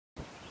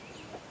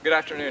Good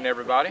afternoon,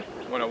 everybody.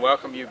 I want to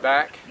welcome you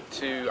back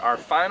to our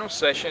final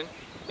session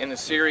in the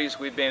series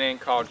we've been in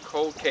called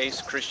Cold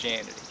Case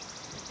Christianity.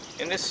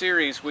 In this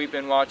series, we've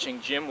been watching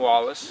Jim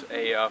Wallace,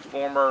 a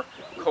former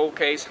cold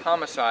case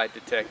homicide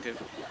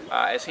detective,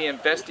 as he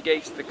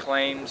investigates the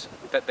claims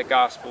that the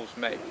Gospels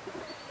make.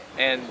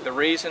 And the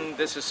reason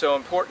this is so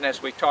important, as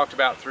we've talked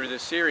about through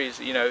this series,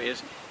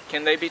 is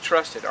can they be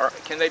trusted or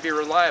can they be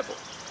reliable?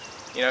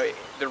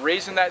 The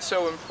reason that's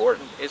so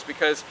important is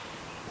because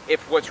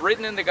if what's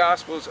written in the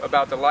Gospels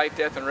about the life,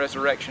 death, and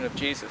resurrection of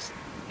Jesus,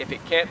 if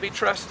it can't be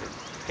trusted,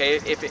 okay,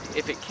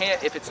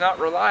 if it's not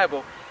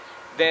reliable,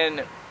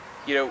 then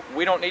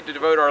we don't need to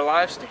devote our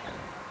lives to Him.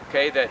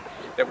 Okay,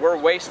 that we're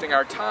wasting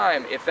our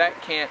time if that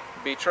can't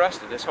be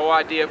trusted. This whole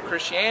idea of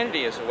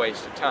Christianity is a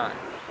waste of time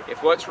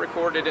if what's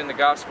recorded in the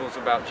Gospels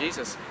about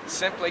Jesus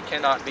simply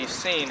cannot be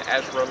seen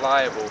as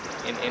reliable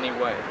in any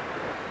way.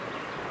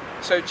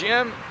 So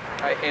Jim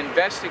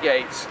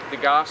investigates the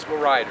Gospel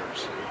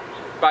writers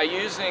by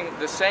using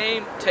the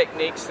same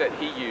techniques that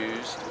he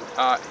used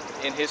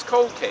in his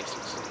cold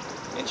cases.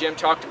 And Jim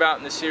talked about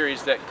in the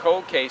series that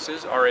cold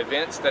cases are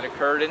events that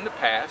occurred in the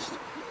past.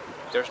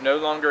 There's no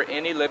longer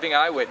any living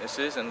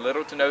eyewitnesses and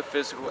little to no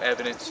physical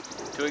evidence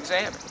to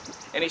examine.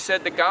 And he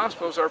said the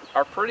Gospels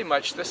are pretty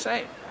much the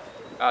same.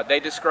 They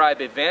describe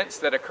events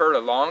that occurred a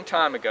long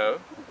time ago.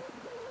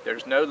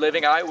 There's no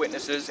living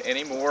eyewitnesses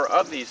anymore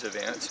of these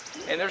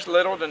events, and there's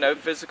little to no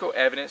physical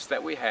evidence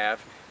that we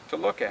have to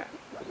look at.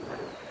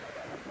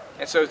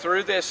 And so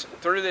through this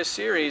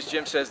series,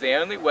 Jim says the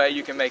only way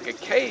you can make a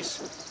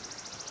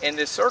case in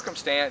this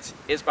circumstance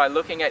is by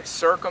looking at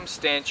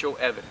circumstantial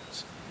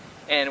evidence.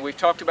 And we've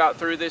talked about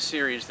through this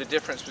series the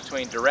difference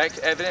between direct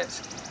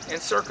evidence and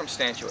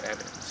circumstantial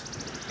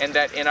evidence. And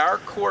that in our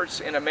courts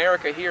in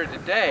America here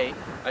today,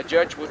 a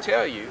judge will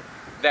tell you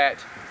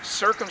that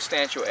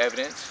circumstantial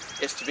evidence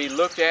is to be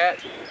looked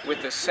at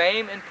with the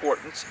same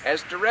importance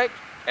as direct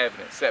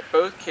evidence, that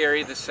both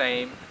carry the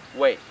same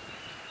weight.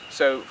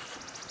 So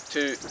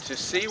to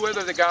see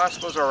whether the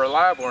Gospels are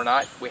reliable or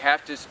not, we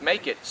have to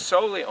make it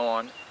solely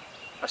on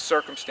a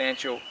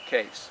circumstantial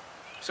case.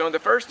 So in the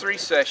first 3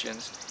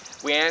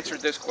 sessions, we answered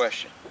this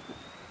question: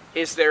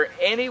 is there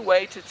any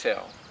way to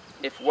tell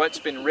if what's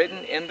been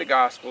written in the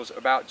Gospels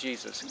about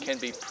Jesus can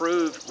be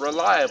proved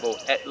reliable,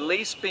 at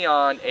least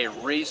beyond a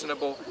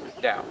reasonable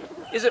doubt?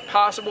 Is it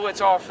possible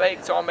it's all fake,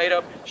 it's all made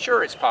up?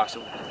 Sure, it's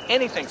possible.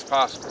 Anything's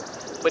possible.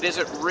 But is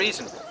it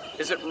reasonable?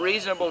 Is it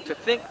reasonable to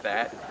think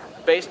that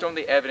based on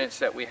the evidence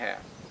that we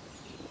have?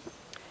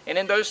 And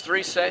in those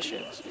 3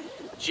 sessions,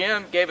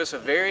 Jim gave us a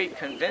very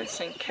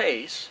convincing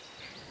case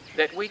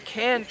that we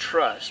can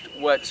trust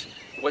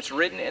what's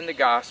written in the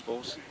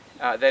Gospels,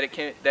 that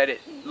it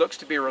looks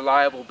to be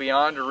reliable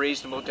beyond a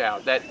reasonable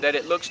doubt, that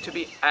it looks to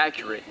be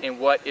accurate in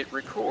what it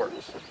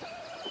records.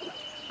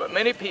 But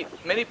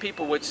many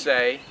people would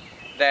say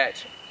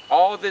that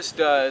all this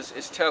does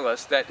is tell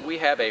us that we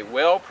have a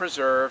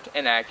well-preserved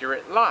and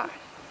accurate lie,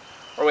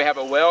 or we have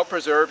a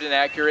well-preserved and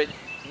accurate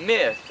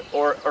myth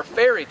or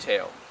fairy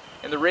tale.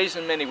 And the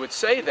reason many would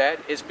say that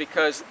is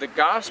because the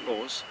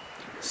Gospels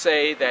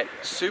say that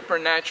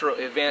supernatural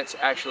events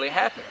actually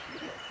happen,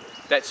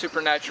 that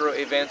supernatural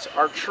events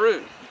are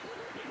true.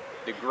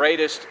 The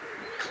greatest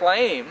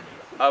claim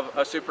of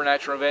a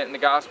supernatural event in the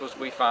Gospels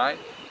we find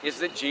is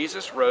that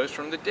Jesus rose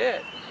from the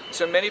dead.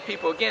 So many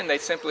people, again, they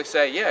simply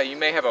say, yeah, you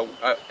may have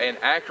an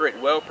accurate,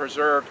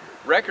 well-preserved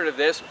record of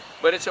this,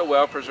 but it's a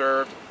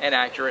well-preserved and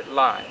accurate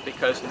lie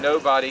because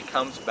nobody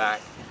comes back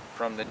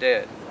from the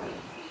dead.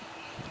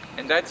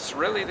 And that's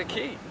really the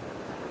key.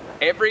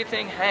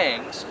 Everything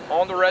hangs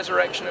on the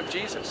resurrection of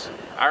Jesus.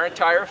 Our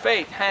entire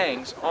faith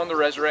hangs on the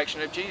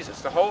resurrection of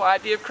Jesus. The whole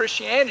idea of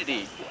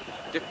Christianity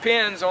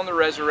depends on the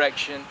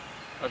resurrection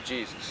of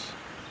Jesus.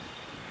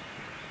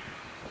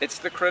 It's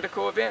the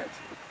critical event.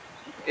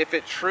 If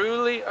it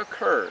truly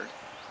occurred,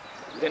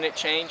 then it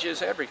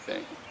changes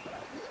everything.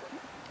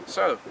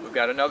 So, we've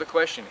got another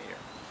question here.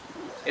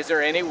 Is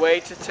there any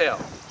way to tell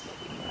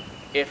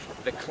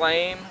if the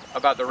claim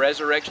about the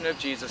resurrection of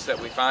Jesus that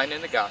we find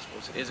in the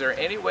Gospels, is there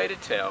any way to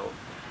tell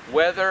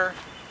whether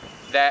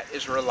that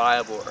is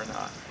reliable or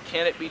not?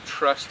 Can it be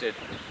trusted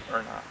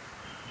or not?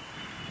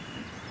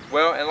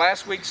 Well, in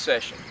last week's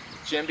session,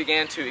 Jim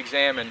began to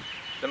examine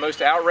the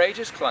most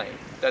outrageous claim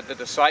that the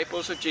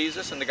disciples of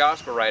Jesus and the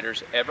Gospel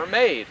writers ever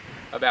made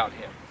about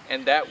Him,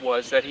 and that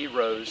was that He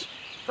rose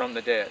from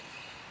the dead.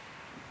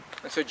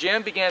 And so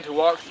Jim began to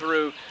walk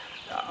through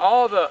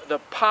all the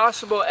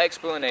possible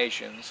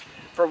explanations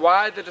for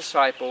why the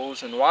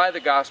disciples and why the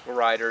Gospel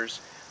writers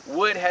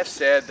would have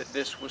said that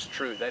this was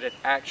true, that it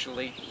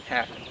actually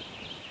happened.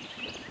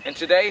 And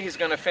today he's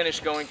going to finish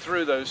going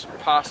through those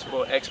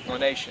possible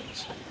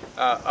explanations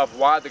of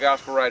why the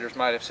Gospel writers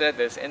might have said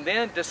this, and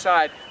then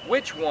decide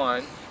which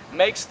one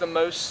makes the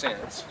most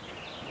sense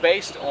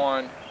based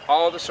on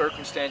all the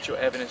circumstantial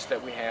evidence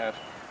that we have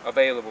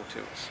available to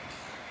us.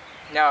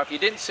 Now, if you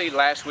didn't see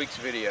last week's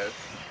video,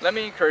 let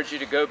me encourage you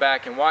to go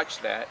back and watch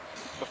that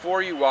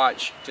before you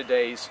watch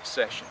today's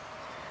session.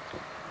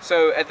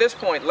 So at this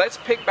point, let's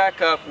pick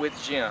back up with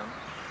Jim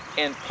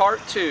in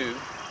part 2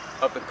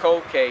 of the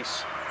cold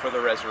case for the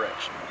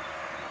resurrection.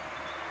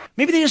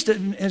 Maybe they just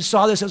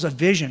saw this as a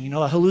vision,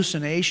 a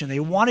hallucination. They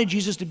wanted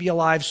Jesus to be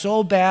alive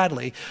so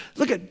badly.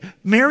 Look at,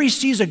 Mary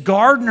sees a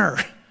gardener,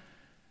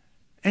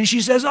 and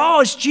she says,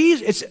 oh, it's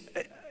Jesus.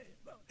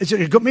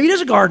 Maybe it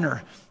is a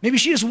gardener. Maybe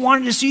she just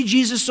wanted to see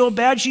Jesus so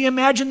bad she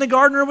imagined the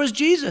gardener was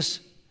Jesus.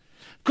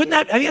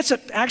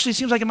 That actually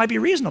seems like it might be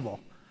reasonable.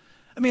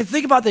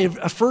 Think about the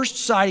first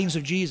sightings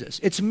of Jesus.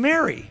 It's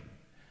Mary.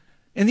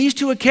 In these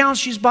 2 accounts,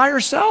 she's by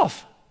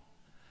herself.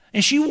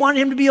 And she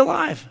wanted him to be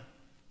alive.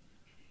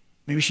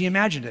 Maybe she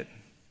imagined it.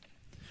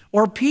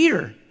 Or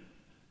Peter.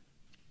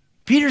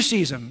 Peter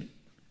sees him.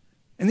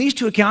 In these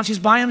 2 accounts, he's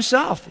by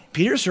himself.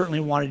 Peter certainly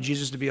wanted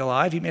Jesus to be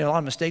alive. He made a lot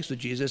of mistakes with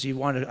Jesus. He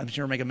wanted, I'm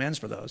sure, to make amends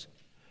for those.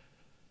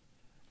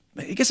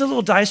 It gets a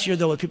little dicier,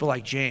 though, with people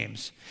like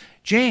James.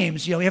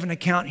 James, we have an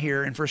account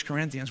here in 1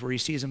 Corinthians where he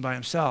sees him by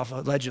himself,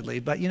 allegedly.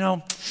 But, do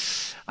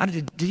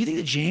you think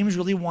that James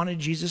really wanted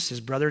Jesus, his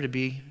brother, to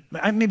be?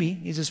 Maybe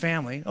he's his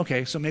family.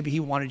 Okay, so maybe he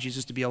wanted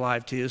Jesus to be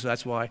alive too, so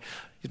that's why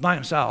he's by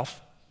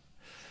himself.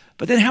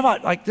 But then how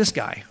about like this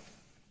guy,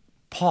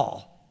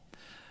 Paul?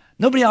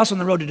 Nobody else on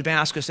the road to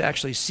Damascus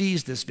actually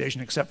sees this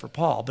vision except for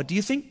Paul. But do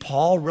you think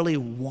Paul really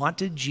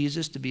wanted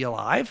Jesus to be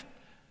alive?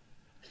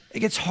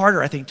 It gets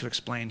harder, I think, to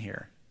explain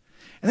here.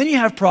 And then you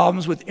have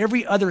problems with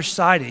every other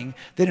sighting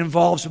that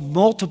involves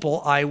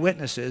multiple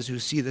eyewitnesses who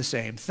see the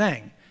same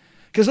thing.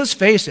 Because let's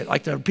face it,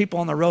 like the people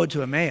on the road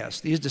to Emmaus,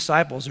 these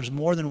disciples, there's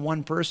more than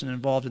one person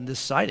involved in this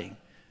sighting.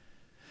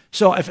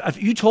 So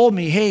if you told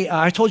me, hey,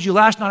 I told you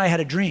last night I had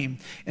a dream,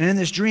 and in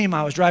this dream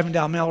I was driving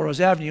down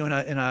Melrose Avenue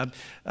in a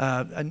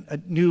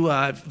new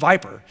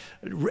Viper,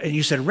 and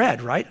you said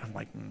red, right? I'm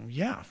like,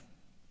 yeah.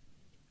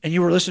 And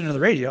you were listening to the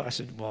radio. I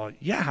said, well,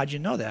 yeah, how'd you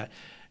know that?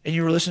 And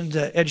you were listening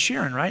to Ed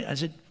Sheeran, right? I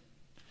said,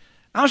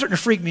 now it's starting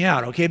to freak me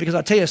out, okay? Because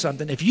I'll tell you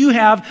something. If you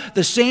have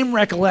the same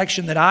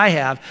recollection that I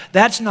have,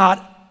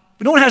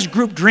 no one has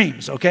group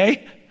dreams,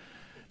 okay?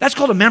 That's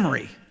called a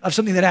memory of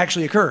something that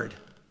actually occurred.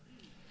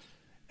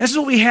 This is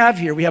what we have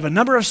here. We have a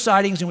number of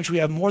sightings in which we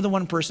have more than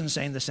one person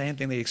saying the same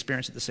thing they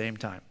experienced at the same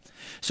time.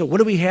 So what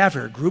do we have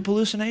here? Group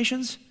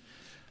hallucinations?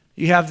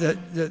 You have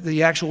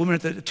the actual woman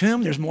at the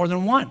tomb. There's more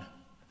than one.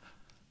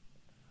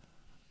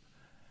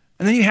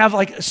 And then you have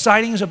like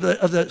sightings of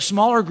the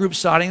smaller group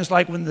sightings,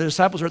 like when the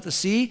disciples are at the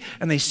sea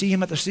and they see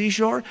him at the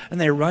seashore and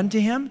they run to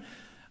him.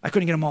 I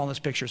couldn't get them all in this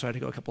picture, so I had to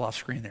go a couple off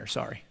screen there.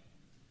 Sorry.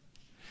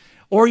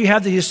 Or you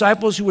have the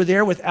disciples who were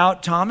there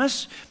without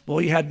Thomas.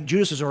 Well, you had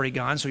Judas was already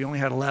gone, so you only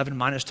had 11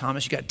 minus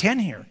Thomas. You got 10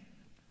 here.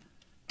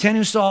 10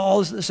 who saw all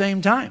this at the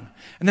same time.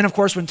 And then, of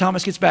course, when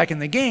Thomas gets back in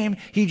the game,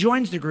 he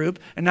joins the group,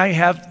 and now you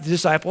have the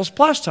disciples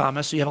plus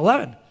Thomas, so you have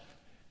 11.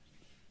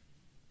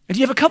 And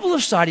you have a couple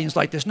of sightings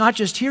like this. Not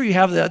just here. You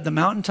have the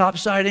mountaintop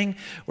sighting,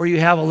 where you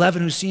have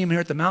 11 who see him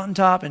here at the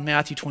mountaintop in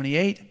Matthew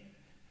 28.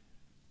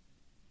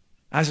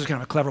 This is kind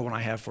of a clever one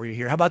I have for you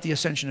here. How about the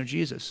ascension of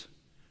Jesus?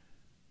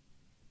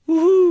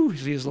 Woohoo! You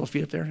see his little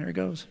feet up there? There he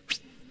goes.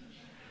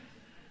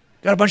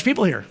 Got a bunch of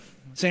people here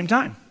at the same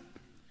time.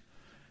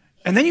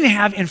 And then you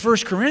have in 1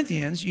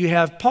 Corinthians, you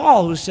have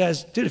Paul who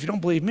says, dude, if you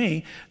don't believe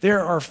me,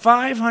 there are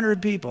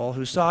 500 people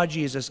who saw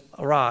Jesus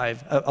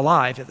alive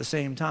at the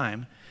same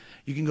time.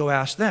 You can go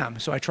ask them.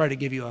 So I try to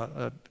give you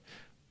a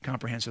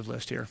comprehensive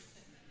list here.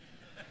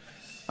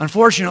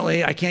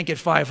 Unfortunately, I can't get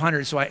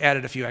 500, so I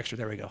added a few extra.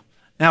 There we go.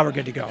 Now we're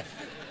good to go.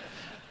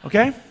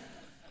 Okay?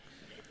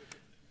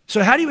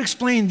 So how do you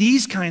explain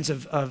these kinds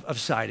of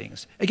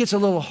sightings? It gets a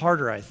little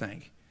harder, I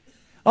think.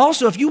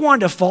 Also, if you wanted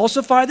to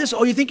falsify this,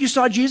 oh, you think you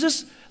saw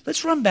Jesus?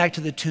 Let's run back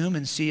to the tomb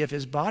and see if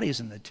his body's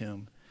in the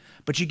tomb.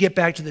 But you get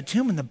back to the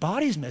tomb and the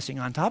body's missing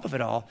on top of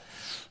it all.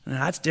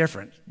 Now, that's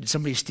different. Did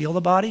somebody steal the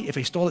body? If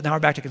they stole it, now we're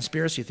back to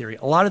conspiracy theory.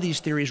 A lot of these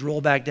theories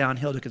roll back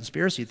downhill to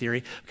conspiracy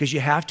theory because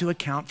you have to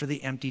account for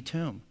the empty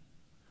tomb.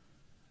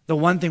 The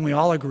one thing we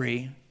all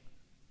agree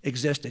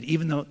existed,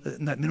 even though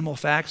in that minimal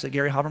facts that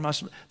Gary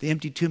Habermas, the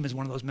empty tomb is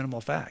one of those minimal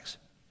facts.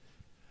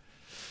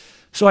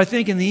 So I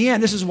think in the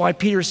end, this is why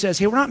Peter says,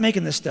 hey, we're not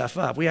making this stuff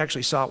up. We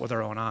actually saw it with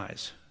our own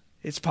eyes.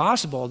 It's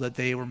possible that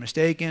they were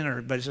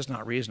mistaken, but it's just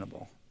not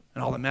reasonable.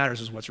 And all that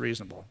matters is what's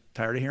reasonable.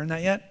 Tired of hearing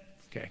that yet?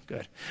 Okay,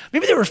 good.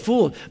 Maybe they were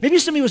fooled. Maybe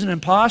somebody was an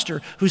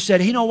imposter who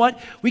said, hey, you know what?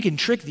 We can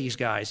trick these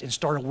guys and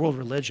start a world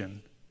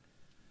religion.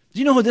 Do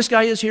you know who this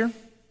guy is here?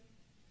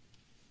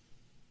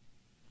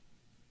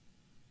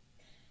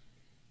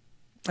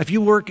 If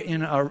you work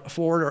in a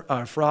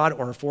fraud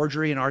or a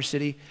forgery in our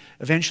city,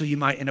 eventually you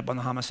might end up on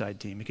the homicide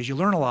team because you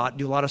learn a lot,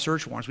 do a lot of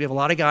search warrants. We have a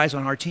lot of guys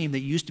on our team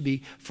that used to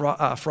be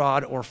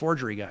fraud or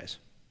forgery guys.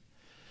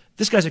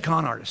 This guy's a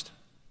con artist.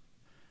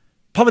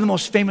 Probably the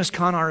most famous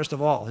con artist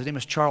of all. His name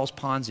is Charles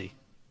Ponzi.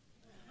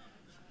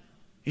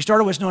 He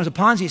started what's known as a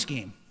Ponzi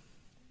scheme.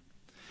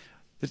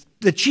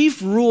 The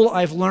chief rule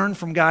I've learned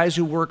from guys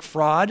who work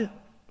fraud,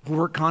 who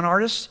work con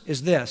artists,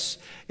 is this.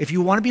 If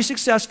you want to be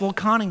successful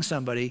conning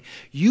somebody,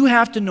 you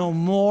have to know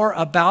more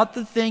about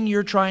the thing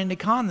you're trying to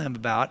con them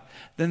about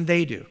than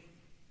they do.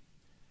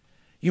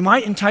 You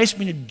might entice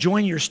me to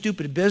join your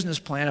stupid business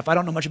plan if I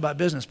don't know much about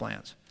business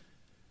plans.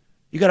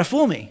 You got to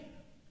fool me.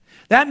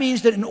 That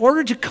means that in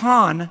order to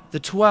con the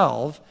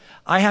 12,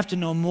 I have to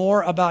know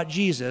more about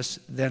Jesus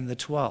than the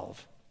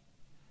 12.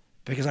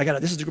 Because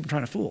this is the group I'm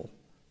trying to fool.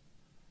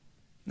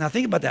 Now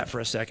think about that for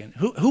a second.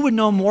 Who would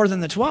know more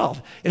than the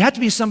 12? It had to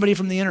be somebody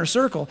from the inner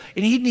circle,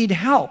 and he'd need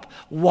help.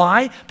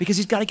 Why? Because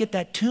he's got to get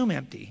that tomb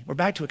empty. We're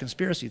back to a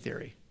conspiracy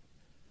theory.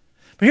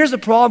 But here's the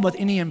problem with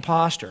any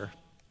imposter.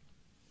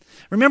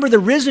 Remember the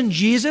risen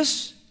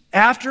Jesus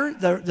after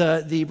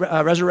the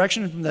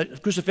resurrection from the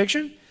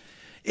crucifixion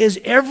is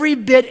every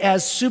bit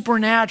as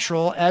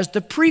supernatural as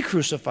the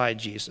pre-crucified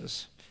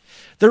Jesus.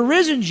 The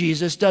risen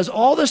Jesus does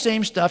all the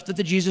same stuff that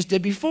the Jesus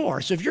did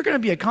before. So if you're going to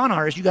be a con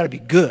artist, you got to be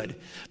good,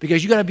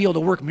 because you got to be able to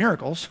work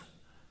miracles,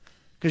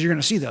 because you're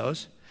going to see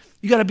those.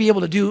 You got to be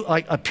able to do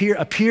like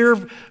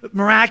appear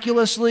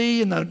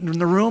miraculously in the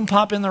room,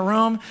 pop in the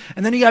room,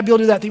 and then you got to be able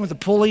to do that thing with the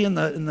pulley and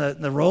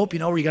the rope,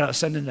 where you got to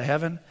ascend into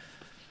heaven.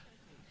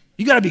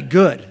 You got to be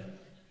good,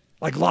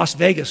 like Las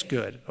Vegas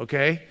good,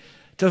 okay?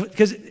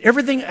 Because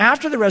everything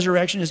after the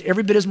resurrection is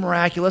every bit as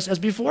miraculous as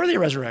before the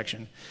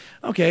resurrection.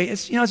 Okay,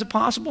 is it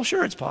possible?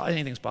 Sure,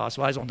 anything's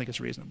possible. I just don't think it's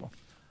reasonable.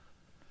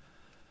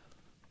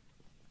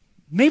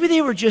 Maybe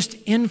they were just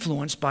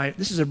influenced by,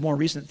 this is a more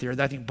recent theory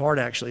that I think Bart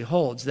actually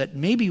holds, that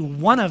maybe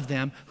one of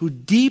them who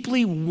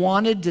deeply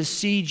wanted to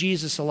see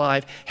Jesus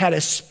alive had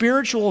a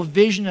spiritual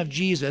vision of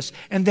Jesus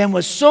and then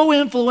was so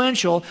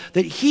influential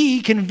that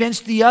he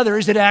convinced the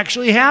others it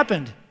actually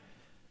happened.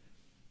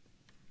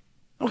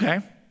 Okay.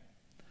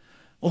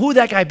 Well, who would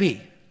that guy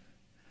be?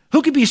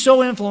 Who could be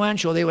so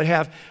influential they would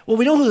have? Well,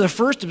 we know who the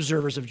first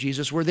observers of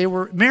Jesus were. They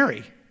were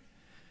Mary.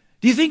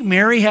 Do you think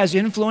Mary has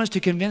influence to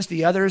convince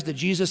the others that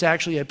Jesus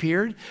actually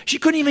appeared? She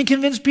couldn't even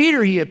convince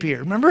Peter he appeared.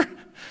 Remember?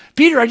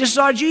 Peter, I just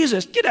saw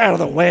Jesus. Get out of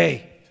the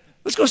way.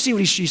 Let's go see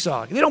what she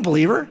saw. They don't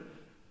believe her.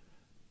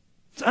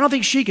 So I don't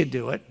think she could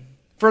do it.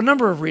 For a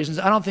number of reasons,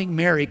 I don't think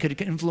Mary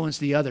could influence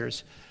the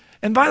others.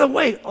 And by the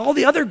way, all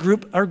the other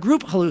group are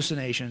group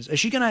hallucinations. Is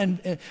she going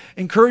to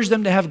encourage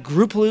them to have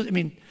group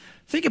hallucinations?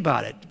 Think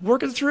about it.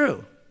 Work it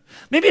through.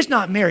 Maybe it's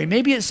not Mary.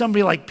 Maybe it's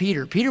somebody like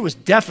Peter. Peter was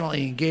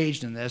definitely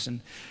engaged in this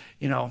and,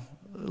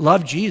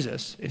 loved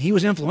Jesus, and he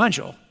was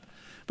influential.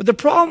 But the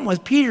problem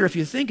with Peter, if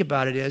you think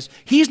about it, is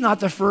he's not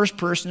the first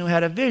person who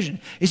had a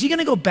vision. Is he going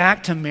to go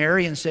back to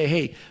Mary and say,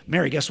 hey,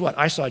 Mary, guess what?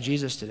 I saw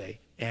Jesus today,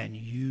 and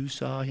you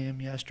saw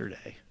him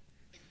yesterday.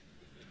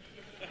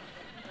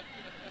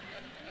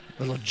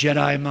 Little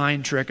Jedi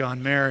mind trick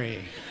on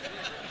Mary.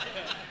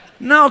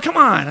 No, come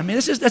on.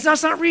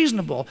 That's not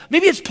reasonable.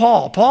 Maybe it's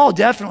Paul. Paul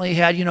definitely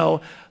had,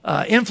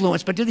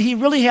 influence, but did he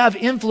really have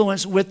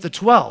influence with the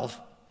 12?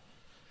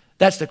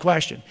 That's the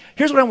question.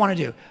 Here's what I want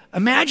to do.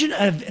 Imagine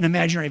an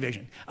imaginary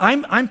vision.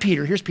 I'm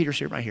Peter. Here's Peter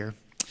sitting right here.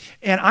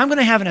 And I'm going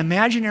to have an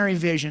imaginary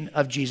vision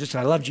of Jesus.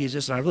 And I love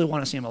Jesus, and I really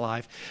want to see him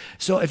alive.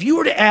 So if you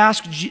were to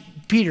ask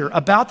Peter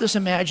about this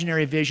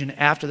imaginary vision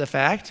after the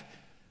fact,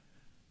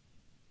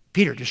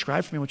 Peter,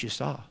 describe for me what you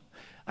saw.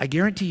 I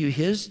guarantee you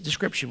his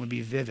description would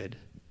be vivid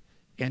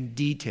and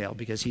detailed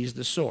because he's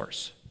the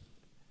source.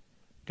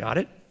 Got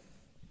it?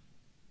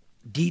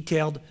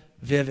 Detailed,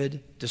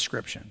 vivid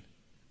description.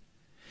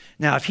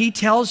 Now, if he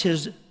tells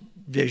his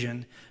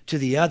vision to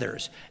the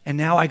others, and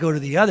now I go to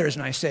the others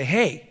and I say,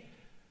 hey,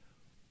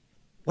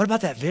 what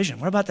about that vision?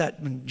 What about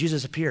that when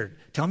Jesus appeared?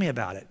 Tell me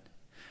about it.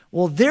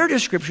 Well, their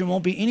description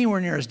won't be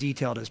anywhere near as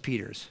detailed as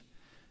Peter's,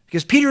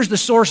 because Peter's the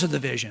source of the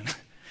vision.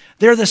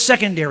 They're the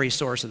secondary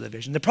source of the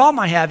vision. The problem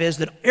I have is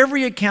that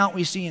every account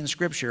we see in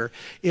Scripture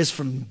is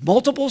from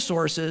multiple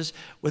sources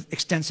with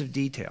extensive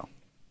detail.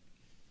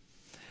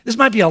 This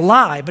might be a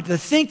lie, but to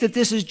think that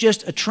this is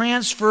just a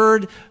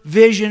transferred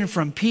vision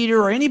from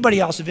Peter or anybody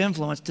else of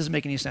influence doesn't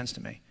make any sense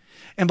to me.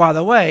 And by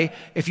the way,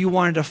 if you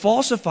wanted to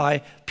falsify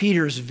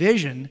Peter's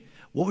vision,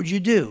 what would you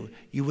do?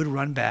 You would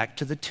run back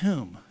to the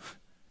tomb.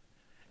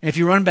 And if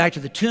you run back to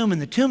the tomb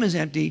and the tomb is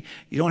empty,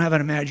 you don't have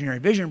an imaginary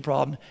vision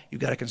problem,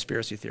 you've got a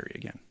conspiracy theory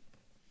again.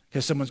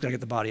 Because someone's got to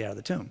get the body out of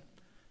the tomb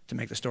to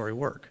make the story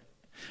work.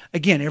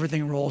 Again,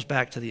 everything rolls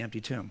back to the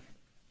empty tomb.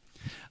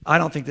 I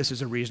don't think this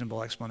is a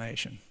reasonable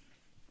explanation.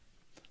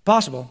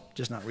 Possible,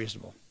 just not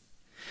reasonable.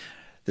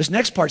 This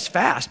next part's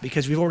fast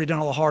because we've already done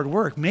all the hard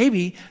work.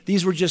 Maybe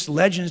these were just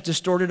legends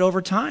distorted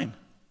over time.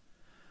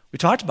 We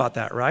talked about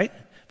that, right?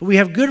 But we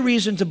have good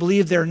reason to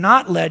believe they're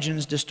not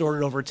legends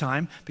distorted over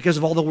time because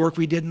of all the work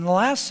we did in the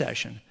last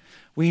session.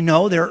 We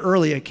know they're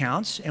early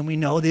accounts, and we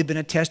know they've been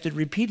attested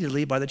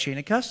repeatedly by the chain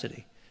of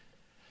custody.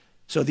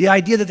 So the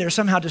idea that they're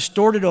somehow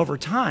distorted over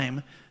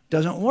time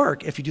doesn't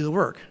work if you do the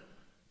work.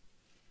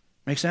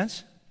 Make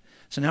sense?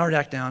 So now we're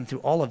back down through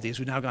all of these.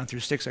 We've now gone through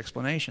 6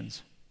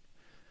 explanations.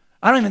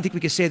 I don't even think we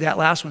could say that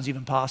last one's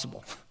even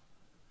possible.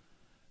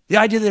 The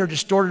idea that they're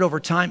distorted over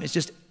time is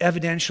just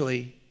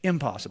evidentially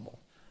impossible.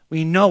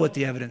 We know what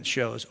the evidence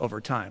shows over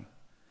time.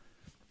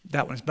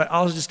 That one's, but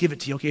I'll just give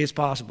it to you. Okay, it's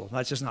possible.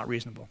 That's just not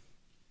reasonable.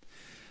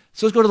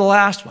 So let's go to the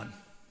last one.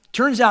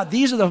 Turns out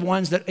these are the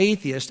ones that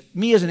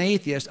me as an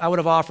atheist, I would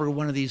have offered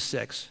one of these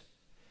 6.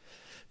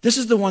 This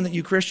is the one that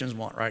you Christians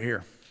want right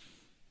here.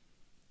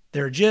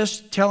 They're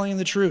just telling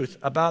the truth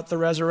about the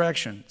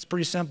resurrection. It's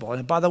pretty simple.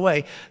 And by the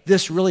way,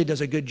 this really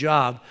does a good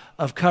job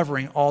of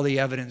covering all the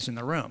evidence in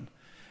the room.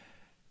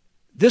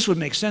 This would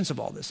make sense of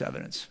all this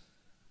evidence.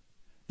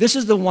 This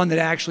is the one that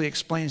actually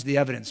explains the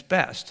evidence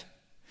best.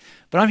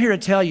 But I'm here to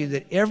tell you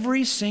that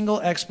every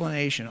single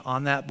explanation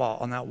on that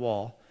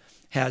wall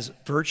has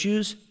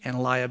virtues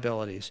and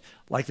liabilities,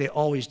 like they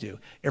always do.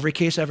 Every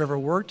case I've ever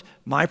worked,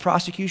 my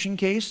prosecution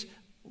case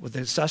with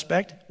the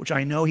suspect, which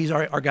I know he's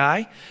our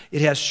guy,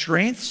 it has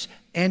strengths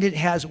and it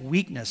has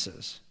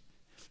weaknesses.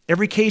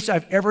 Every case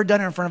I've ever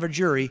done in front of a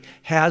jury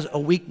has a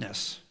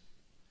weakness.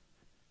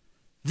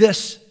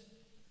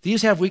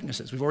 These have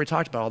weaknesses. We've already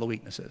talked about all the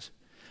weaknesses.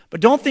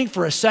 But don't think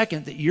for a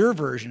second that your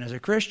version as a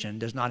Christian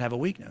does not have a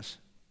weakness.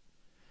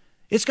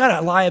 It's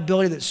got a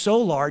liability that's so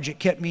large it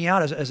kept me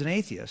out as an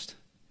atheist.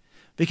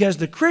 Because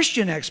the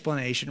Christian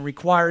explanation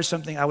requires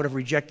something I would have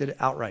rejected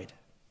outright.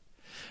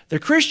 The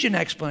Christian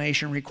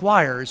explanation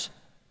requires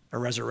a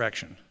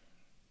resurrection.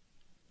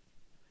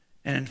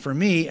 And for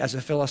me, as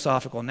a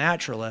philosophical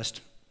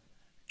naturalist,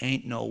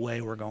 ain't no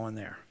way we're going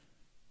there.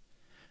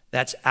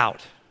 That's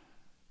out.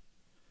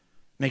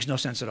 Makes no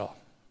sense at all.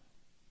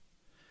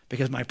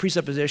 Because my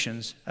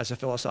presuppositions as a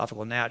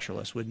philosophical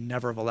naturalist would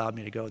never have allowed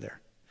me to go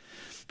there.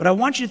 But I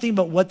want you to think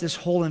about what this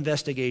whole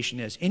investigation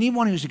is.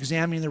 Anyone who's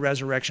examining the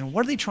resurrection,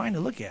 what are they trying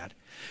to look at?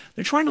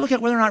 They're trying to look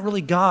at whether or not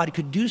really God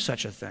could do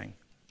such a thing.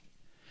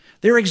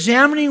 They're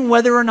examining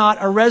whether or not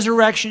a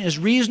resurrection is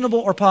reasonable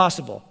or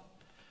possible.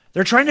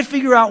 They're trying to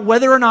figure out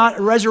whether or not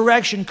a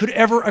resurrection could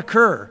ever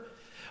occur.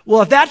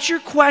 Well, if that's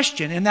your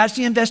question and that's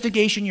the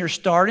investigation you're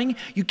starting,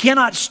 you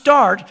cannot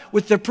start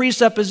with the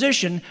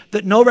presupposition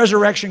that no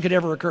resurrection could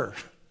ever occur.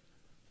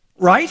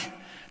 Right?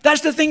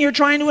 That's the thing you're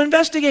trying to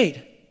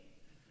investigate.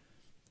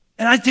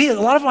 And I tell you, a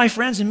lot of my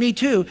friends and me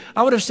too,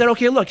 I would have said,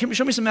 okay, look,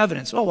 show me some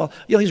evidence. Oh, well,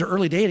 these are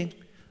early dating.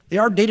 They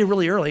are dated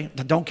really early.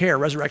 Don't care.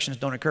 Resurrections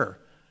don't occur.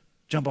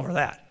 Jump over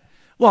that.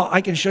 Well,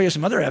 I can show you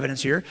some other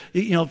evidence here.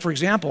 For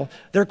example,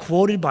 they're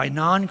quoted by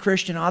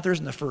non-Christian authors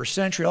in the first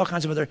century, all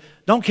kinds of other,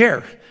 don't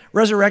care.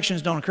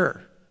 Resurrections don't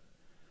occur.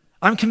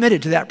 I'm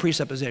committed to that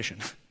presupposition.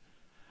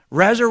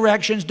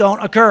 Resurrections don't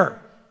occur.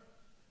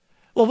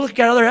 Well, look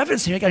at other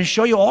evidence here. I can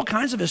show you all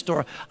kinds of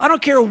historical. I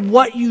don't care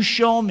what you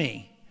show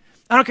me.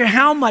 I don't care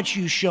how much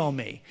you show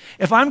me.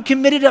 If I'm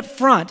committed up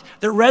front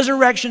that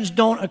resurrections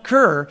don't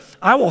occur,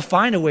 I will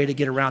find a way to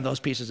get around those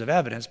pieces of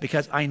evidence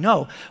because I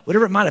know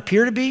whatever it might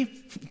appear to be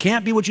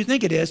can't be what you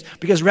think it is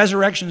because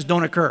resurrections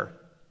don't occur.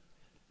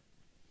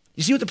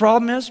 You see what the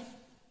problem is?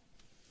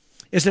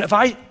 Is that if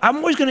I'm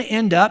always going to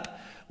end up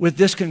with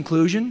this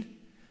conclusion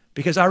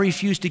because I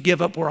refuse to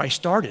give up where I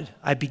started.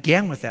 I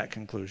began with that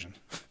conclusion.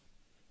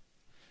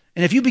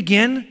 And if you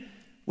begin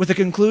with a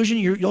conclusion,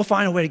 you'll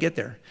find a way to get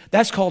there.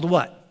 That's called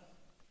what?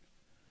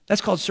 That's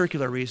called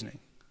circular reasoning,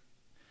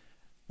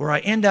 where I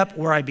end up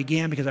where I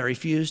began because I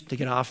refused to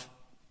get off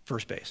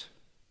first base.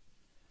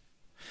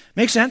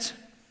 Make sense?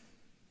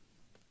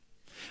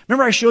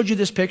 Remember I showed you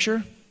this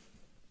picture?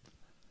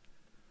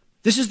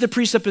 This is the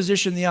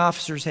presupposition the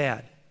officers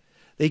had.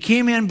 They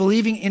came in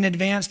believing in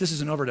advance this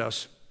is an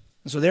overdose.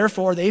 And so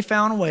therefore, they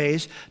found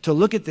ways to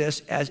look at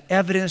this as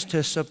evidence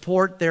to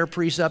support their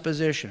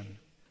presupposition.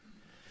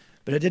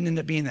 But it didn't end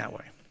up being that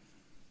way.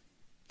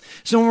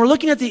 So when we're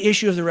looking at the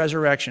issue of the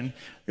resurrection,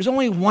 there's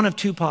only one of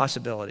two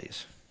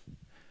possibilities.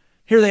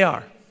 Here they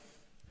are.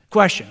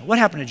 Question, what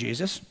happened to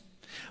Jesus?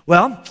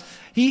 Well,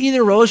 he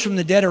either rose from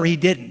the dead or he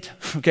didn't.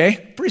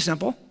 Okay? Pretty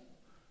simple.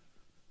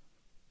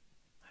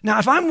 Now,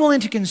 if I'm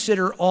willing to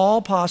consider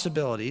all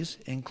possibilities,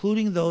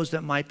 including those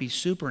that might be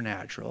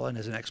supernatural and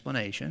as an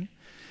explanation,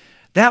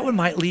 that one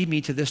might lead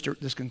me to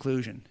this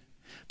conclusion.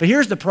 But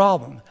here's the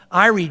problem.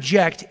 I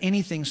reject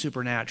anything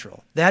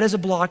supernatural. That is a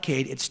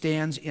blockade. It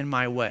stands in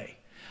my way.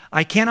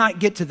 I cannot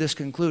get to this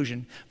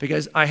conclusion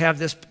because I have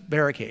this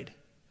barricade.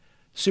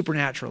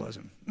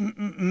 Supernaturalism.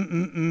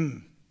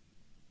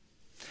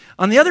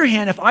 On the other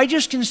hand, if I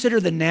just consider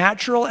the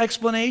natural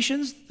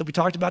explanations that we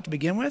talked about to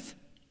begin with,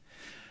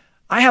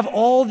 I have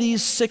all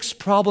these 6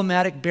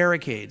 problematic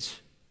barricades.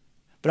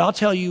 But I'll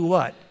tell you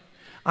what,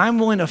 I'm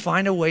willing to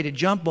find a way to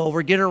jump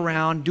over, get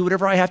around, do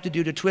whatever I have to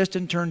do to twist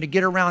and turn to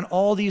get around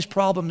all these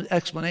problem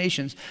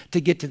explanations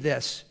to get to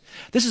this.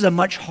 This is a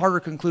much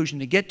harder conclusion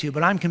to get to,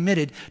 but I'm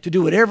committed to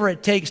do whatever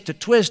it takes to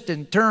twist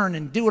and turn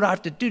and do what I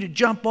have to do to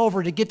jump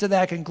over to get to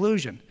that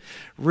conclusion.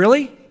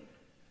 Really?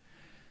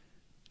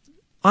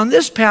 On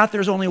this path,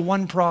 there's only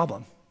one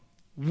problem,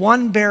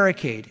 one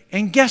barricade.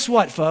 And guess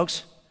what,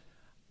 folks?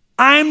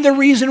 I'm the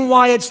reason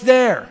why it's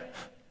there.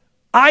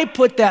 I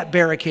put that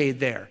barricade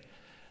there.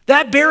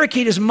 That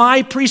barricade is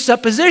my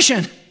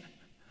presupposition.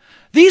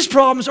 These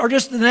problems are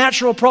just the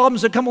natural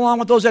problems that come along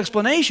with those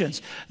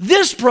explanations.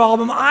 This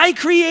problem I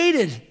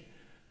created.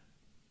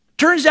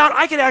 Turns out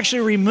I could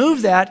actually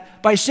remove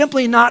that by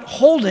simply not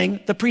holding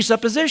the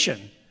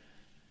presupposition.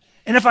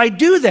 And if I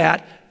do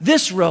that,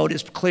 this road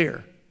is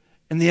clear.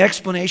 And the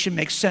explanation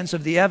makes sense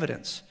of the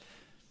evidence.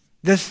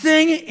 The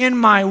thing in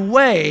my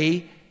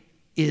way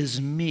is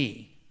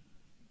me.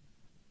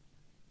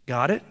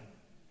 Got it?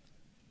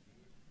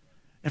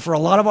 And for a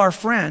lot of our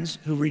friends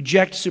who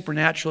reject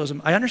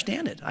supernaturalism, I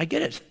understand it. I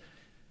get it.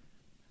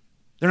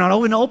 They're not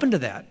open to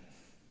that.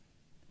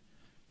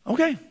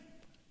 Okay.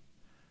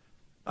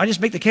 I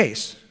just make the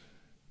case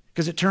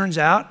because it turns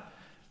out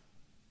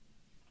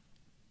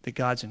that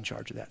God's in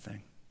charge of that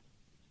thing.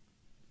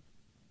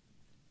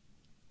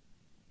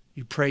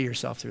 You pray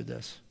yourself through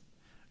this.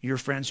 Your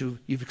friends who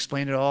you've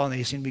explained it all and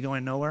they seem to be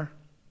going nowhere,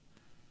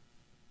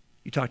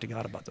 you talk to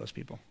God about those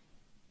people.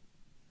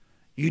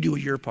 You do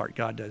your part,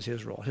 God does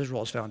his role. His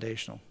role is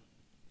foundational.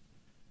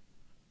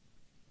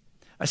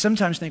 I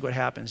sometimes think what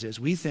happens is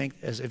we think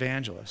as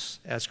evangelists,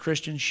 as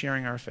Christians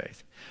sharing our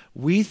faith,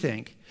 we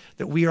think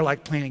that we are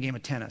like playing a game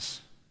of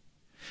tennis.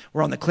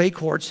 We're on the clay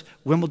courts,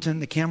 Wimbledon,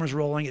 the camera's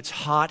rolling, it's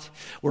hot,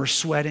 we're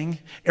sweating,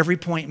 every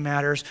point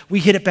matters. We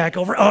hit it back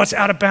over, oh, it's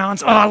out of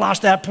bounds, oh, I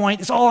lost that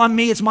point, it's all on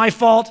me, it's my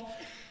fault.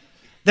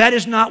 That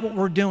is not what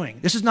we're doing.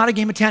 This is not a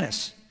game of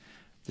tennis.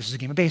 This is a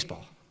game of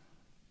baseball.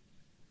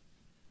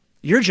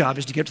 Your job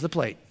is to get to the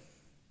plate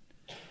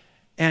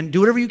and do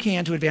whatever you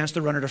can to advance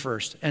the runner to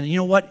first. And you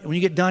know what? When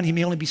you get done, he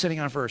may only be sitting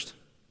on first.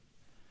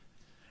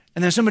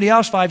 And then somebody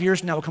else 5 years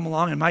from now will come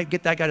along and might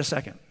get that guy to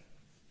second.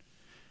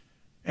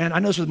 And I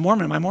know this with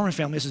Mormon, my Mormon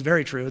family, this is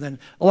very true. Then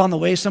along the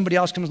way, somebody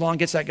else comes along and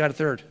gets that guy to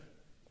third.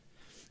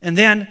 And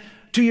then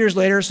 2 years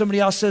later, somebody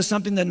else says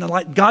something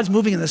that God's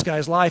moving in this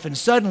guy's life, and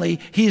suddenly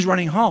he's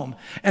running home.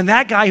 And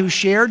that guy who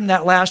shared in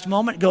that last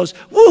moment goes,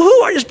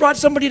 woohoo, I just brought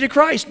somebody to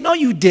Christ. No,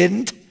 you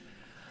didn't.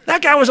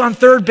 That guy was on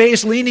third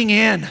base leaning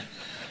in.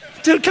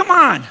 Dude, come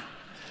on.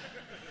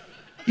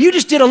 You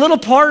just did a little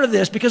part of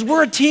this because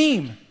we're a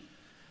team.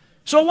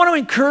 So I want to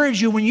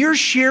encourage you, when you're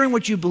sharing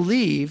what you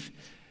believe,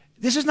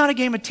 this is not a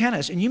game of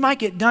tennis. And you might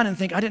get done and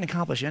think, I didn't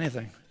accomplish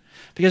anything.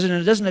 Because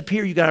it doesn't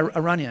appear you got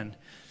a run in.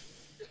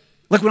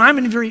 Look, when I'm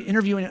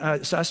interviewing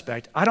a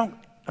suspect, I'm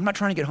not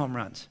trying to get home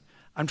runs.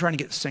 I'm trying to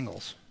get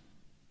singles.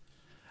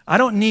 I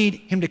don't need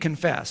him to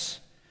confess.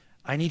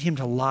 I need him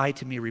to lie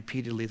to me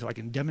repeatedly so I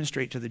can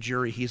demonstrate to the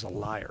jury he's a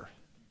liar.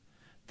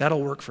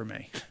 That'll work for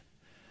me.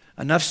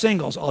 Enough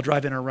singles, I'll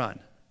drive in a run.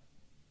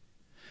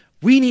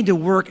 We need to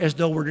work as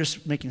though we're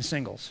just making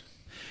singles.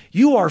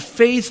 You are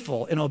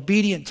faithful and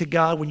obedient to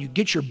God when you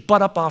get your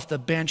butt up off the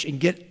bench and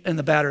get in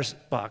the batter's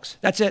box.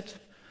 That's it.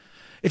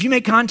 If you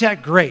make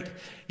contact, great.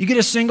 You get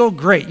a single,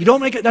 great. You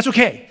don't make it, that's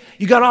okay.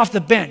 You got off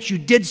the bench, you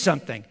did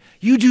something.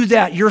 You do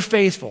that, you're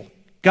faithful.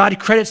 God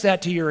credits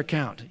that to your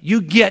account.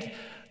 You get,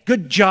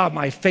 good job,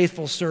 my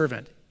faithful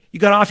servant.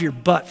 You got off your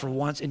butt for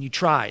once and you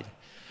tried.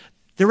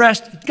 The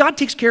rest, God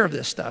takes care of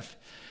this stuff.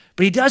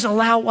 But he does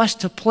allow us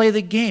to play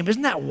the game.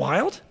 Isn't that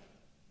wild?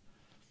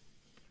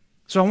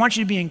 So I want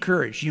you to be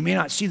encouraged. You may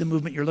not see the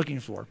movement you're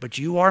looking for, but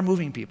you are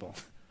moving people.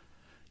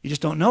 You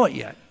just don't know it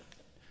yet.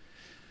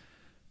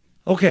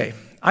 Okay,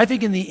 I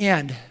think in the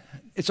end,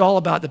 it's all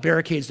about the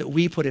barricades that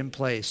we put in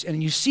place.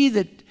 And you see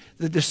that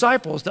the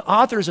disciples, the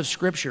authors of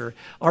Scripture,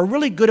 are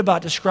really good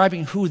about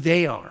describing who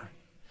they are.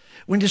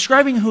 When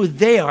describing who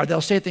they are, they'll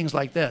say things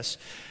like this.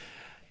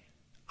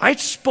 I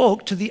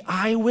spoke to the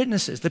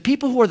eyewitnesses. The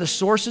people who are the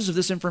sources of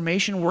this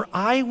information were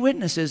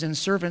eyewitnesses and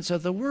servants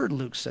of the word,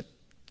 Luke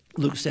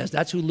says.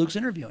 That's who Luke's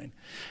interviewing.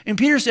 And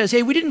Peter says,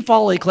 hey, we didn't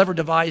follow a clever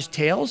devised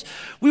tales.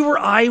 We were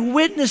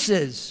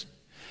eyewitnesses.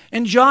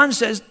 And John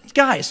says,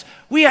 guys,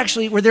 we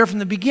actually were there from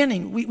the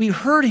beginning. We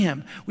heard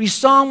him. We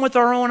saw him with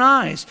our own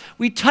eyes.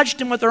 We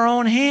touched him with our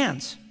own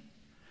hands.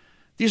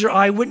 These are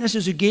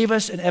eyewitnesses who gave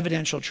us an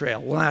evidential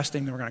trail. One last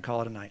thing that we're going to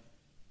call it a night.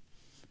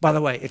 By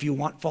the way, if you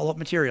want follow-up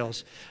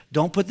materials,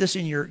 don't put this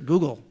in your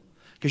Google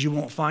because you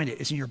won't find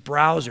it. It's in your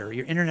browser,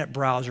 your internet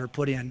browser.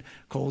 Put in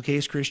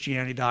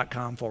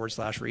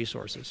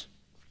coldcasechristianity.com/resources.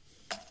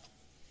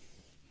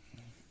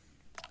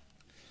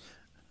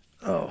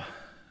 Oh,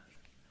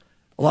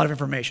 a lot of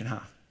information, huh?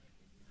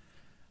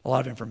 A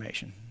lot of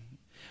information.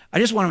 I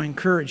just want to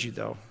encourage you,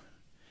 though,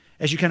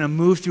 as you kind of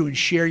move through and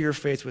share your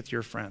faith with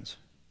your friends.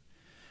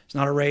 It's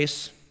not a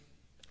race.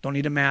 Don't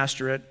need to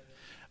master it.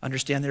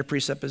 Understand their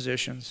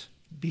presuppositions.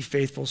 Be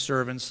faithful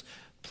servants.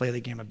 Play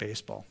the game of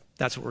baseball.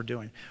 That's what we're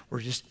doing.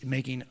 We're just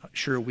making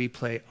sure we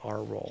play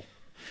our role.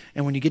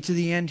 And when you get to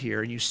the end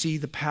here and you see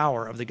the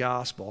power of the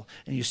gospel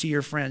and you see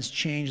your friends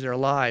change their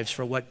lives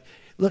for what,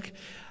 look,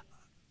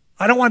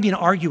 I don't want to be an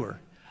arguer.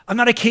 I'm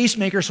not a case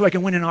maker so I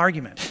can win an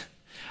argument.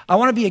 I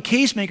want to be a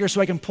case maker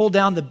so I can pull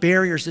down the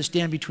barriers that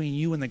stand between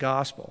you and the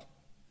gospel.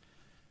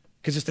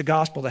 Because it's the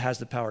gospel that has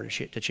the power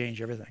to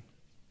change everything.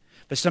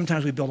 But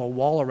sometimes we build a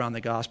wall around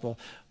the gospel.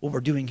 What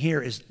we're doing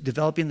here is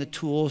developing the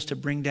tools to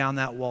bring down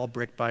that wall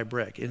brick by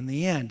brick. In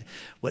the end,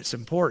 what's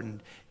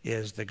important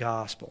is the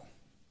gospel.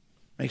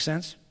 Make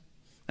sense?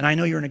 And I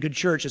know you're in a good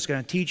church that's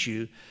going to teach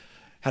you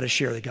how to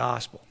share the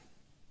gospel.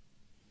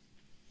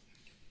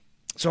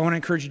 So I want to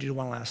encourage you to do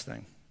one last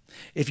thing.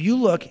 If you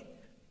look,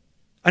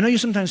 I know you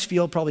sometimes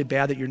feel probably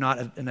bad that you're not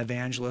an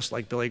evangelist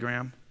like Billy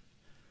Graham,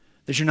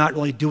 that you're not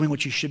really doing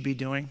what you should be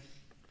doing.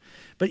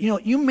 But you know,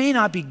 you may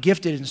not be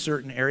gifted in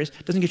certain areas.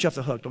 It doesn't get you off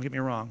the hook, don't get me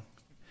wrong.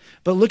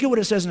 But look at what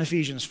it says in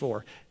Ephesians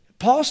 4.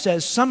 Paul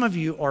says some of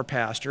you are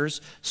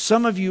pastors,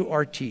 some of you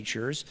are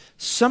teachers,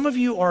 some of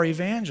you are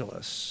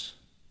evangelists.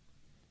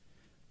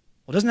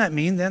 Well, doesn't that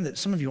mean then that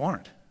some of you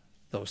aren't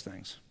those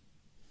things?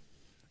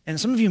 And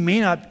some of you may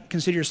not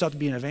consider yourself to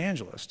be an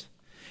evangelist.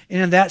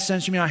 And in that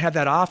sense, you may not have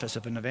that office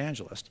of an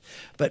evangelist.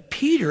 But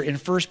Peter in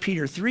 1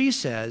 Peter 3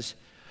 says,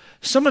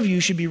 some of you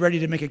should be ready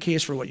to make a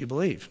case for what you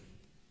believe.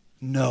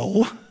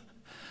 No.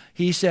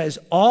 He says,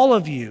 all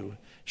of you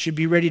should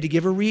be ready to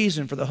give a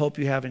reason for the hope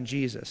you have in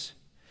Jesus.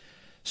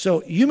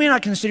 So you may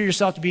not consider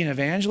yourself to be an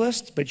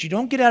evangelist, but you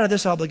don't get out of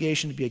this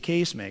obligation to be a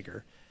case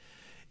maker.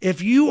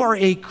 If you are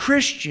a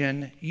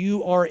Christian,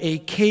 you are a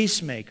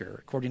case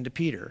maker, according to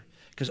Peter,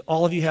 because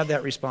all of you have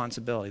that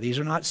responsibility. These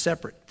are not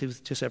separate,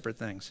 two separate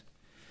things.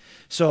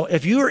 So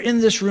if you are in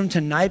this room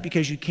tonight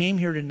because you came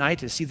here tonight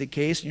to see the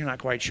case and you're not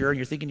quite sure, and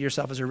you're thinking to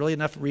yourself, is there really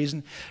enough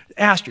reason?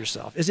 Ask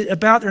yourself, is it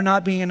about there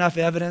not being enough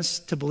evidence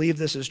to believe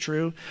this is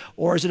true?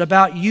 Or is it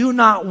about you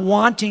not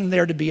wanting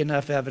there to be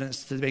enough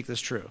evidence to make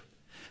this true?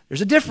 There's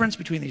a difference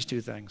between these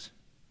two things.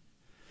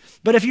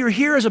 But if you're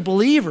here as a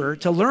believer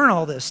to learn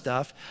all this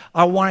stuff,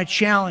 I want to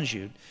challenge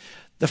you.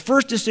 The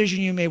first decision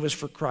you made was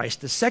for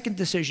Christ. The second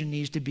decision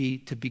needs to be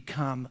to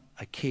become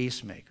a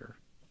case maker.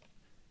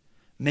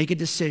 Make a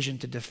decision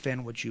to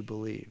defend what you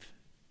believe.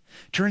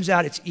 Turns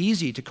out it's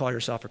easy to call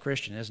yourself a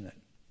Christian, isn't it?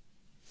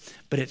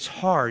 But it's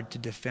hard to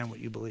defend what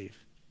you believe.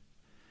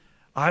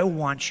 I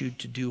want you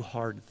to do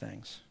hard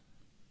things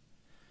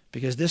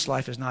because this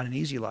life is not an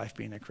easy life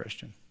being a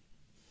Christian.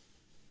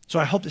 So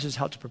I hope this has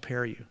helped to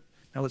prepare you.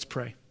 Now let's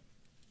pray.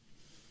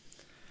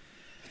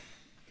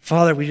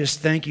 Father, we just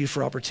thank you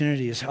for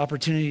opportunities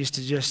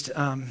to just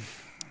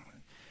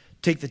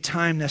take the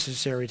time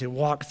necessary to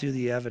walk through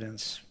the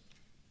evidence.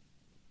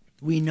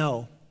 We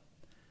know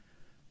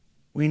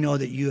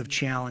that you have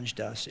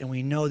challenged us, and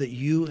we know that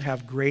you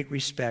have great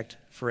respect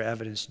for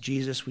evidence.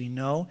 Jesus, we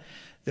know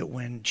that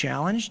when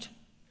challenged,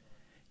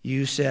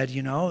 you said,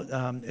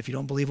 if you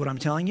don't believe what I'm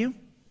telling you,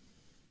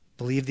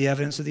 believe the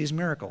evidence of these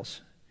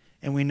miracles.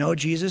 And we know,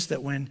 Jesus,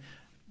 that when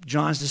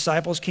John's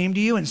disciples came to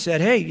you and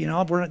said, hey,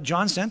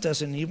 John sent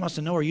us and he wants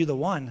to know, are you the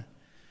one?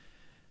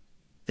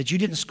 That you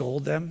didn't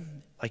scold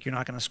them like you're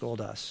not going to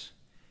scold us.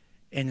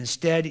 And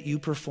instead, you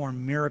performed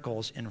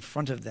miracles in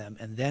front of them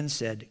and then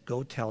said,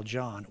 go tell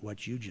John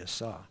what you just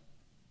saw.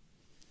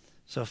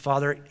 So,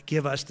 Father,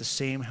 give us the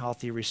same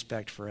healthy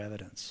respect for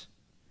evidence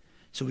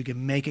so we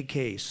can make a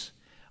case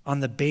on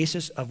the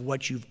basis of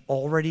what you've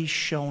already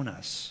shown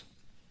us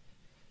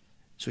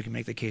so we can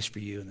make the case for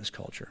you in this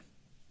culture.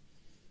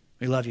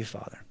 We love you,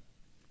 Father,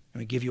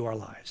 and we give you our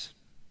lives.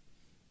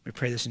 We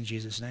pray this in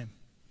Jesus' name.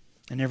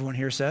 And everyone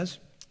here says,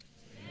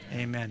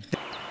 Amen.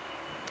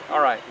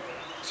 All right.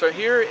 So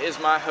here is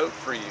my hope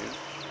for you.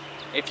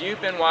 If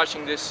you've been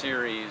watching this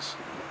series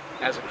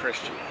as a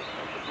Christian,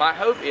 my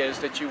hope is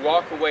that you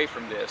walk away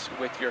from this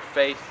with your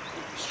faith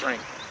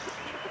strengthened.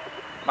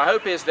 My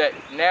hope is that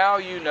now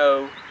you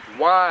know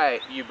why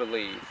you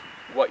believe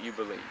what you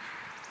believe.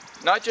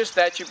 Not just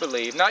that you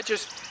believe, not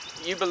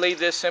just you believe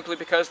this simply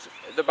because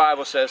the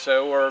Bible says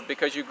so, or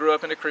because you grew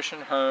up in a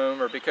Christian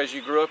home, or because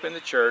you grew up in the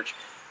church.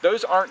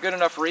 Those aren't good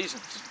enough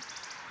reasons.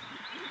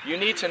 You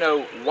need to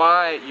know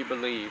why you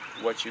believe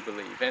what you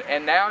believe.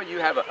 And now you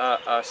have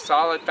a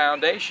solid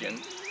foundation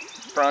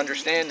for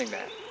understanding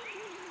that.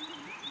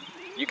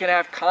 You can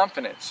have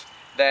confidence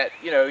that,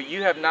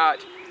 you have not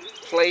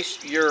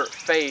placed your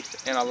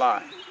faith in a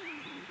lie.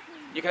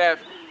 You can have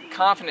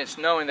confidence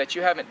knowing that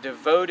you haven't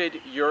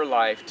devoted your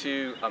life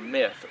to a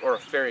myth or a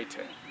fairy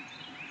tale.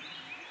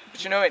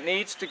 But it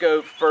needs to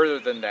go further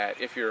than that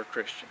if you're a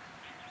Christian.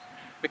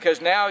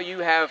 Because now you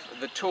have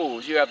the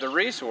tools, you have the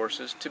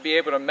resources to be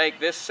able to make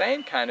this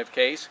same kind of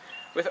case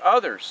with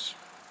others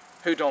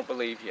who don't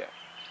believe yet.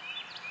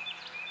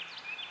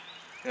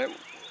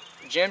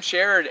 Jim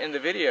shared in the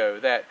video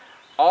that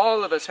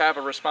all of us have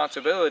a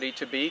responsibility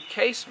to be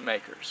case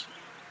makers.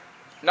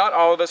 Not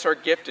all of us are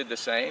gifted the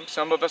same.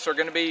 Some of us are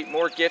going to be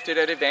more gifted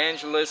at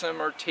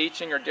evangelism or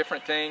teaching or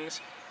different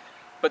things.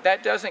 But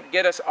that doesn't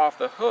get us off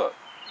the hook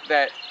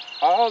that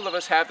all of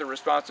us have the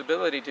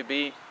responsibility to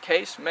be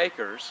case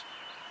makers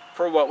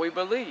for what we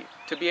believe,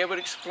 to be able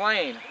to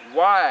explain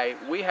why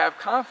we have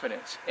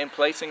confidence in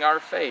placing our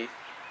faith,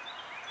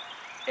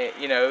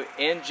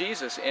 in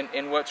Jesus,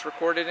 in what's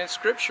recorded in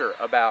Scripture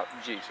about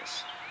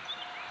Jesus.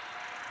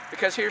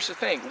 Because here's the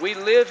thing, we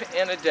live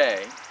in a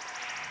day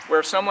where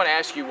if someone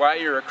asks you why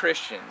you're a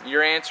Christian,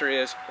 your answer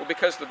is, well,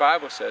 because the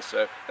Bible says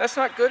so. That's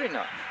not good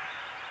enough.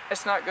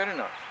 It's not good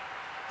enough.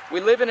 We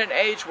live in an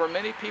age where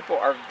many people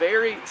are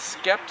very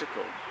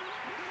skeptical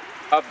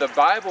of the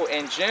Bible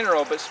in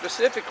general, but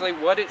specifically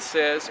what it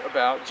says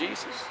about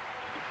Jesus.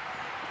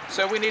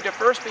 So we need to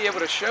first be able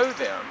to show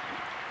them,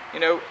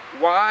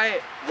 why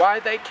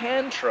they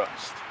can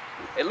trust,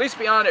 at least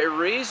beyond a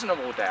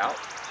reasonable doubt,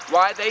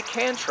 why they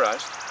can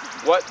trust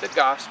what the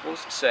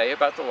Gospels say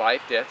about the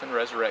life, death, and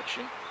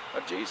resurrection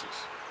of Jesus.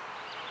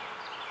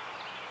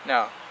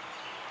 Now,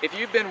 if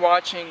you've been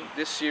watching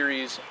this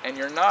series and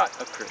you're not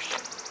a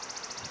Christian,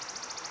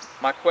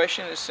 my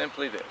question is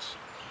simply this.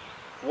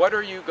 What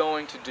are you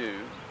going to do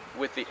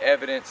with the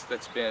evidence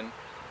that's been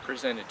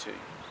presented to you?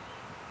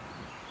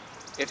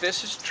 If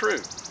this is true,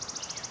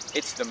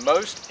 It's the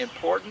most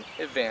important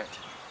event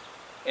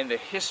in the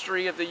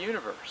history of the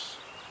universe.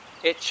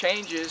 It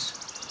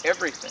changes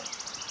everything.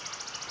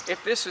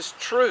 If this is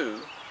true,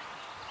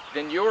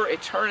 then your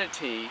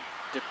eternity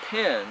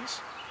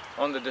depends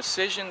on the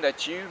decision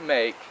that you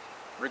make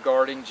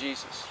regarding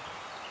Jesus.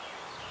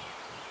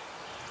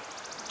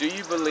 Do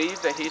you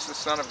believe that He's the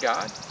Son of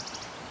God?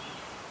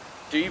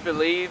 Do you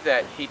believe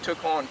that He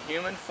took on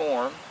human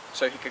form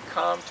so He could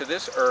come to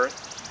this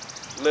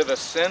earth, live a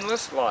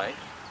sinless life,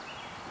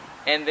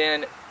 and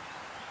then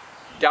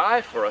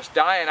die for us,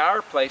 die in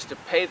our place to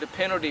pay the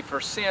penalty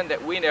for sin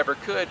that we never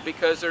could,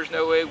 because there's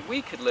no way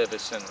we could live a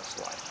sinless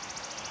life?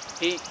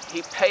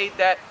 He paid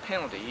that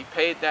penalty. He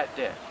paid that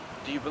debt.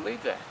 Do you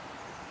believe that?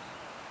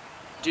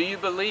 Do you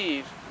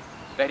believe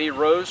that He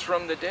rose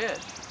from the dead?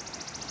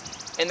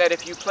 And that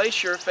if you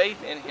place your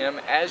faith in Him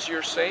as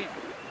your Savior,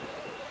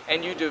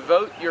 and you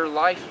devote your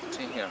life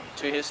to Him,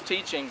 to His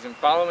teachings and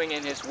following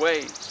in His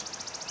ways,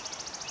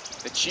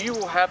 that you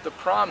will have the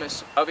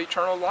promise of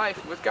eternal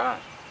life with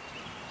God.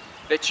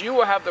 That you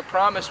will have the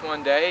promise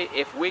one day,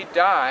 if we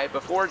die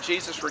before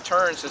Jesus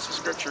returns, as the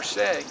Scriptures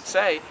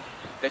say,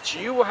 that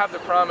you will have the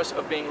promise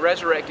of being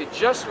resurrected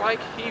just like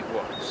He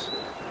was,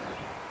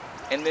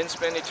 and then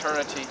spend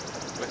eternity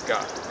with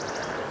God.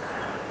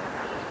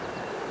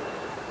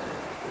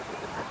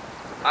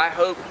 I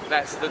hope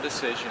that's the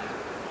decision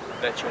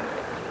that you'll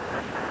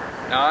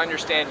make. Now, I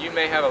understand you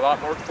may have a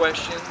lot more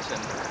questions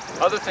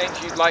and other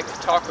things you'd like to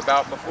talk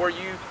about before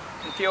you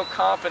can feel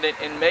confident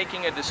in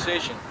making a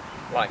decision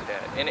like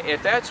that. And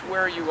if that's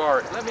where you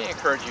are, let me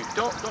encourage you,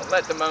 don't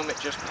let the moment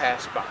just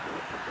pass by.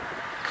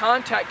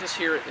 Contact us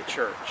here at the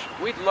church.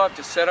 We'd love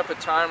to set up a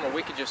time where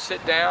we could just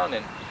sit down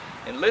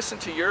and listen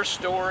to your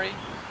story,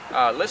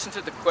 listen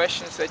to the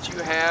questions that you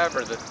have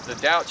or the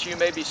doubts you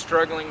may be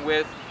struggling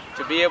with,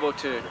 to be able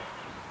to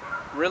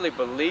really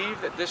believe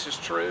that this is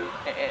true,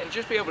 and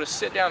just be able to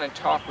sit down and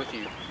talk with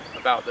you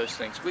about those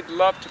things. We'd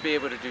love to be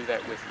able to do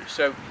that with you.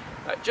 So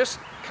just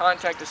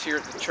contact us here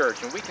at the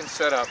church and we can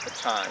set up a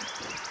time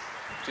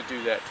to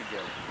do that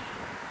together.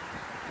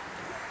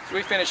 As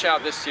we finish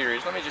out this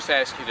series, let me just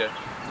ask you to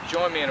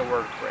join me in a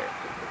word of prayer.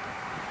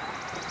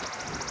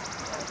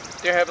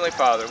 Dear Heavenly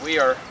Father,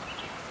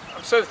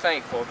 I'm so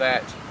thankful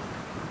that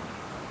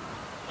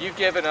you've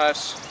given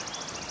us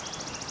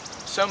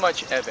so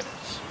much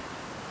evidence,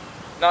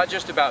 not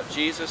just about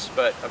Jesus,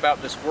 but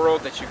about this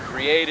world that you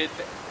created,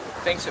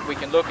 things that we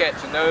can look at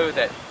to know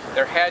that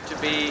there had to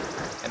be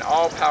an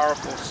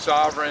all-powerful,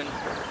 sovereign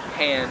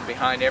hand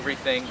behind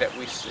everything that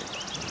we see.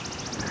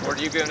 Lord,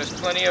 you've given us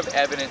plenty of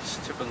evidence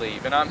to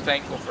believe, and I'm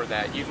thankful for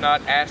that. You've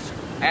not asked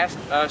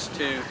us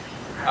to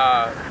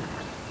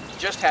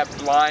just have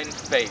blind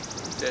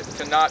faith,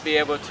 to not be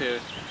able to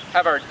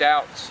have our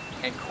doubts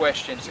and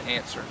questions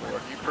answered,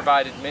 Lord. You've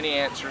provided many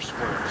answers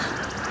for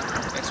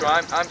us. And so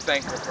I'm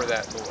thankful for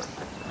that, Lord.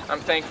 I'm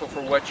thankful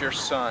for what your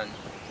Son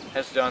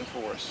has done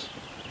for us,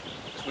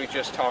 as we've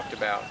just talked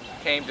about.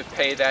 He came to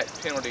pay that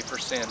penalty for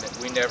sin that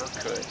we never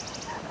could,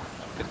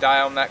 to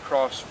die on that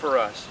cross for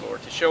us,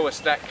 Lord, to show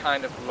us that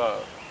kind of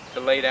love, to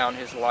lay down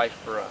His life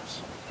for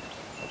us.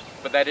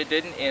 But that it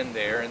didn't end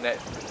there, and that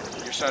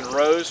your Son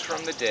rose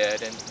from the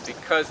dead, and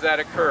because that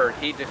occurred,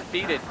 He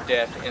defeated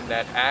death in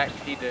that act.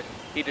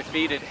 He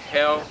defeated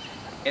hell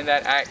in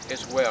that act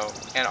as well,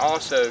 and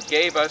also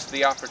gave us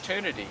the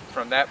opportunity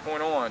from that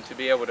point on to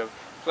be able to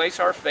place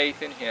our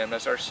faith in Him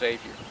as our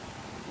Savior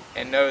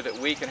and know that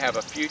we can have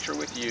a future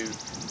with you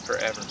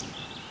forever.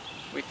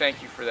 We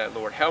thank you for that,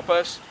 Lord. Help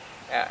us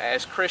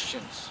as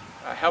Christians.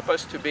 Help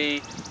us to be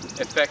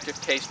effective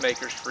case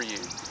makers for you,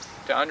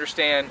 to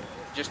understand,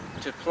 just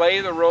to play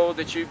the role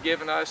that you've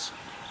given us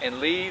and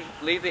leave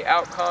the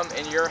outcome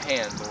in your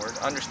hand, Lord.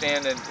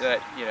 Understanding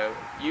that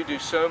you do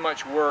so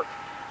much work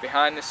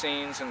behind the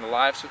scenes in the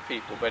lives of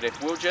people, but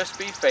if we'll just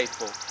be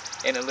faithful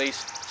in at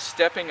least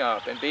stepping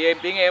up and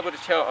being able to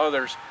tell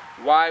others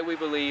why we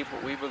believe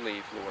what we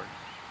believe, Lord,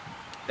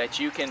 that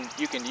you can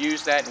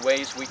use that in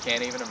ways we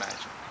can't even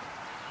imagine.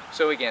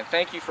 So again,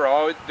 thank you for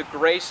all the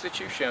grace that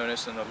you've shown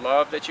us and the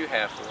love that you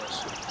have for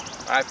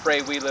us. I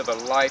pray we live a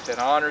life that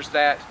honors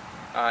that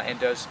and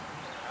does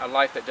a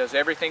life that does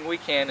everything we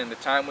can in the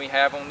time we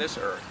have on this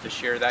earth to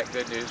share that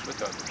good news with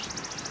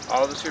others.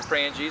 All of us who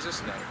pray in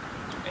Jesus' name,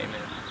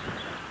 amen.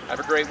 Have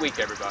a great week,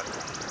 everybody.